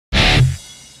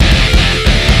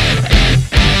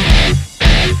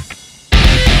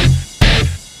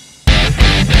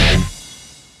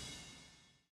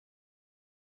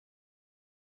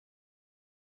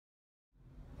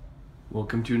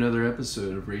Welcome to another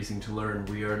episode of Racing to Learn.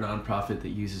 We are a nonprofit that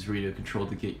uses radio control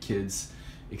to get kids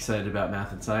excited about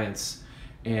math and science.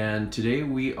 And today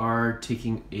we are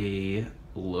taking a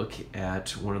look at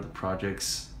one of the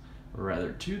projects, or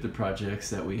rather two of the projects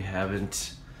that we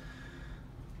haven't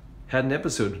had an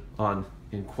episode on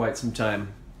in quite some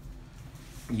time.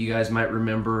 You guys might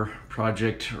remember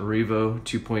Project Revo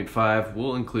 2.5.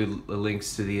 We'll include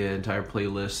links to the entire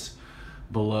playlist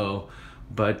below.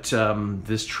 But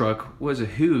this truck was a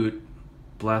hoot,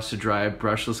 blast to drive,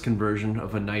 brushless conversion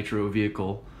of a nitro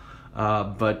vehicle.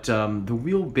 But the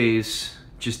wheelbase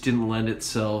just didn't lend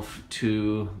itself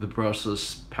to the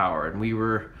brushless power. And we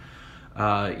were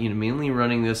mainly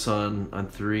running this on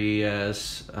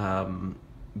 3S,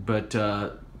 but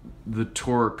the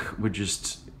torque would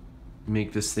just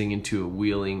make this thing into a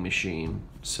wheeling machine.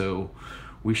 So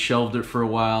we shelved it for a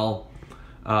while.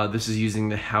 This is using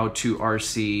the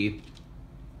How2RC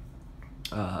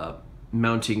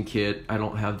mounting kit. I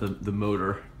don't have the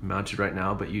motor mounted right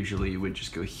now, but usually it would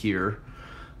just go here.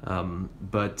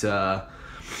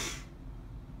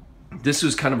 This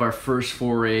was kind of our first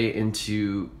foray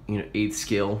into 8th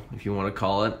scale, if you want to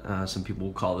call it. Some people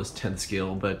will call this 10th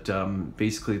scale, but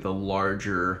basically the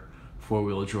larger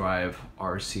four-wheel drive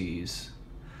RCs.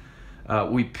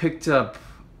 We picked up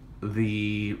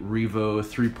the Revo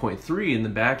 3.3 in the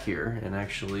back here, and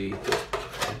actually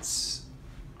let's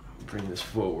bring this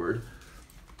forward.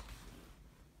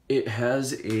 It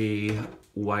has a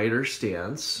wider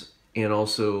stance and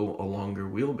also a longer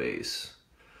wheelbase.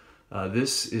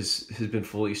 This has been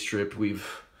fully stripped. We've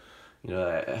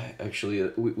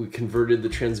we converted the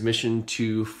transmission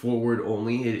to forward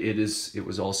only. It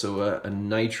was also a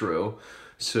nitro,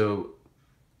 so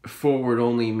forward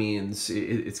only means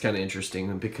it's kind of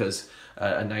interesting because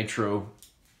a nitro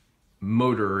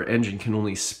motor or engine can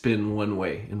only spin one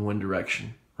way in one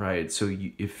direction, right? So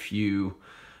if you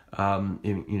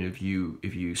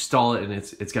stall it and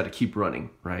it's got to keep running,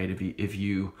 right? If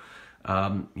you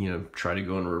try to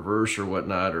go in reverse or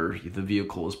whatnot, or if the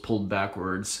vehicle is pulled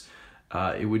backwards,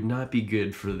 it would not be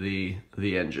good for the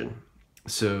engine.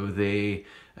 So they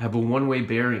have a one-way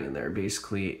bearing in there.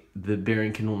 Basically, the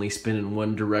bearing can only spin in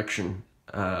one direction,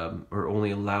 or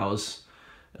only allows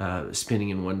spinning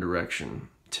in one direction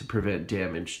to prevent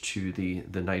damage to the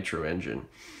nitro engine.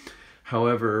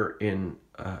 However, in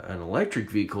an electric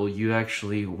vehicle, you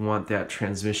actually want that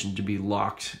transmission to be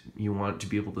locked. You want it to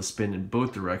be able to spin in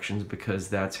both directions because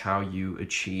that's how you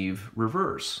achieve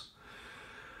reverse.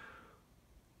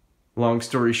 Long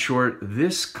story short,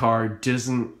 this car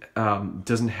doesn't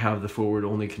have the forward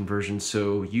only conversion,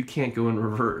 so you can't go in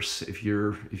reverse if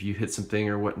you hit something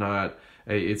or whatnot.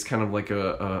 It's kind of like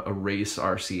a race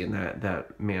RC in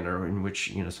that manner, in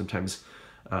which sometimes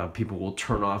people will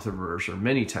turn off the reverse, or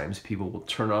many times people will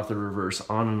turn off the reverse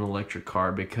on an electric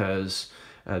car because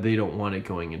they don't want it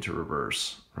going into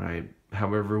reverse, right?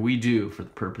 However, we do for the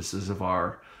purposes of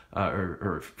our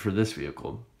or for this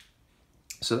vehicle.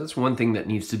 So that's one thing that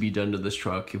needs to be done to this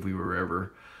truck if we were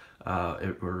ever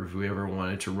or if we ever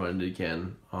wanted to run it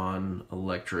again on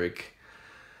electric.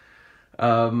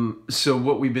 So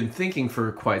what we've been thinking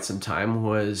for quite some time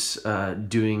was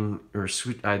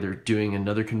either doing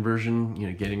another conversion,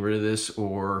 getting rid of this,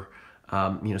 or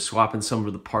swapping some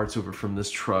of the parts over from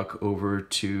this truck over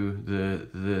to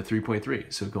the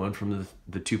 3.3. So going from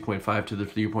the 2.5 to the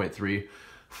 3.3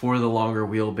 for the longer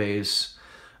wheelbase,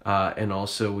 and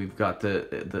also we've got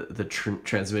the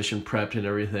transmission prepped and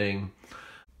everything.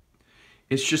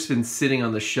 It's just been sitting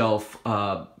on the shelf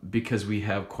because we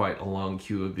have quite a long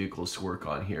queue of vehicles to work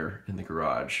on here in the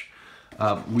garage.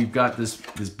 We've got this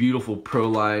beautiful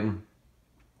Proline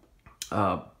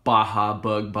Baja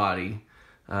bug body,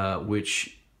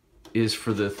 which is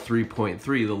for the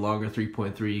 3.3, the longer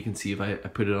 3.3. You can see if I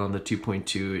put it on the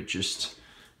 2.2, it just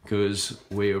goes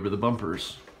way over the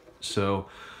bumpers. So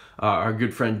our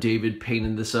good friend David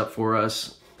painted this up for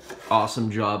us.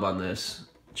 Awesome job on this.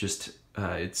 Just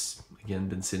it's again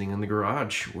been sitting in the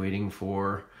garage waiting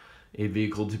for a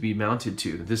vehicle to be mounted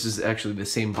to. This is actually the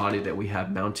same body that we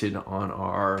have mounted on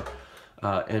our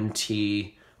our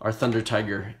Thunder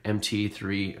Tiger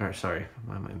MT3, or sorry,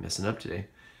 why am I messing up today?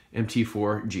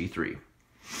 MT4 G3.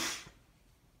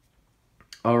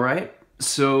 All right,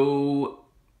 so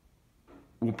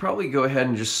we'll probably go ahead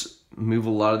and just move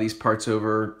a lot of these parts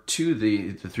over to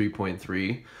the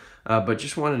 3.3, but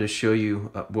just wanted to show you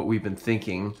what we've been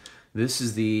thinking. This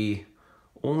is the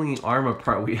only ARMA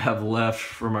part we have left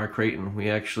from our Creighton. We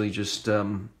actually just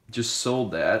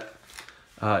sold that.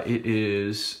 It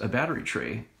is a battery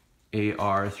tray,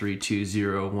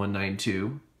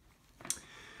 AR320192.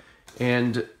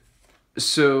 And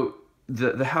so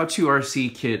the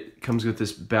How2RC kit comes with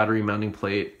this battery mounting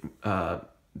plate,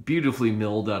 beautifully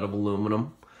milled out of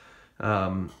aluminum,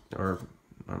 or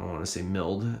I don't want to say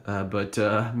milled, but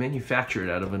manufactured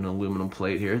out of an aluminum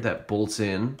plate here that bolts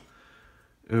in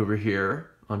over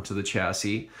here onto the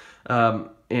chassis.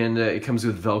 And it comes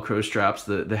with Velcro straps.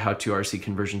 The How2RC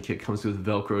conversion kit comes with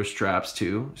Velcro straps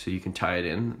too, so you can tie it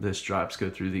in. The straps go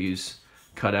through these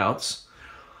cutouts.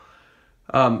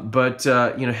 But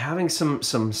you know, having some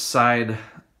side,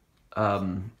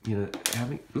 you know,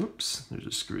 oops, there's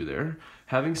a screw there.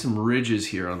 Having some ridges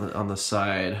here on the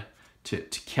side to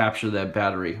capture that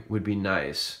battery would be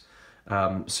nice.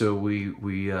 So we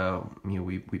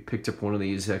picked up one of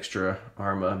these extra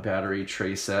Arma battery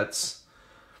tray sets.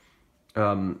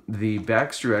 The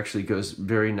back screw actually goes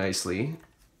very nicely.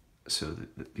 So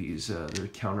these they're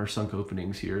countersunk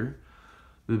openings here.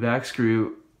 The back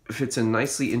screw fits in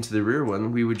nicely into the rear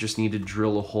one. We would just need to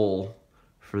drill a hole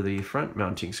for the front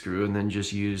mounting screw, and then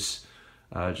just use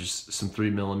just some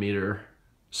 3mm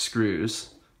screws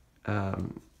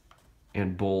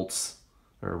and bolts,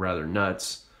 or rather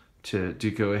nuts, to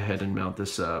go ahead and mount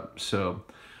this up. So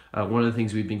one of the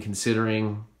things we've been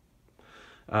considering.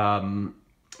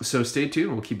 So stay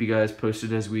tuned. We'll keep you guys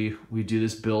posted as we do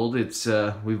this build. It's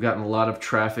we've gotten a lot of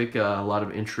traffic, a lot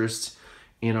of interest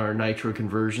in our nitro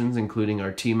conversions, including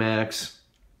our T-Max,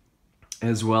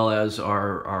 as well as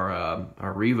our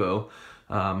Revo.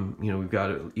 You know, we've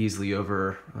got easily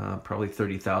over probably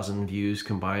 30,000 views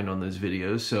combined on those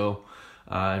videos. So,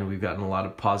 and we've gotten a lot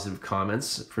of positive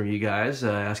comments from you guys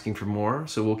asking for more.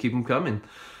 So we'll keep them coming.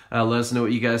 Let us know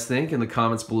what you guys think in the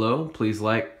comments below. Please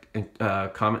like,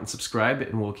 comment, and subscribe,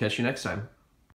 and we'll catch you next time.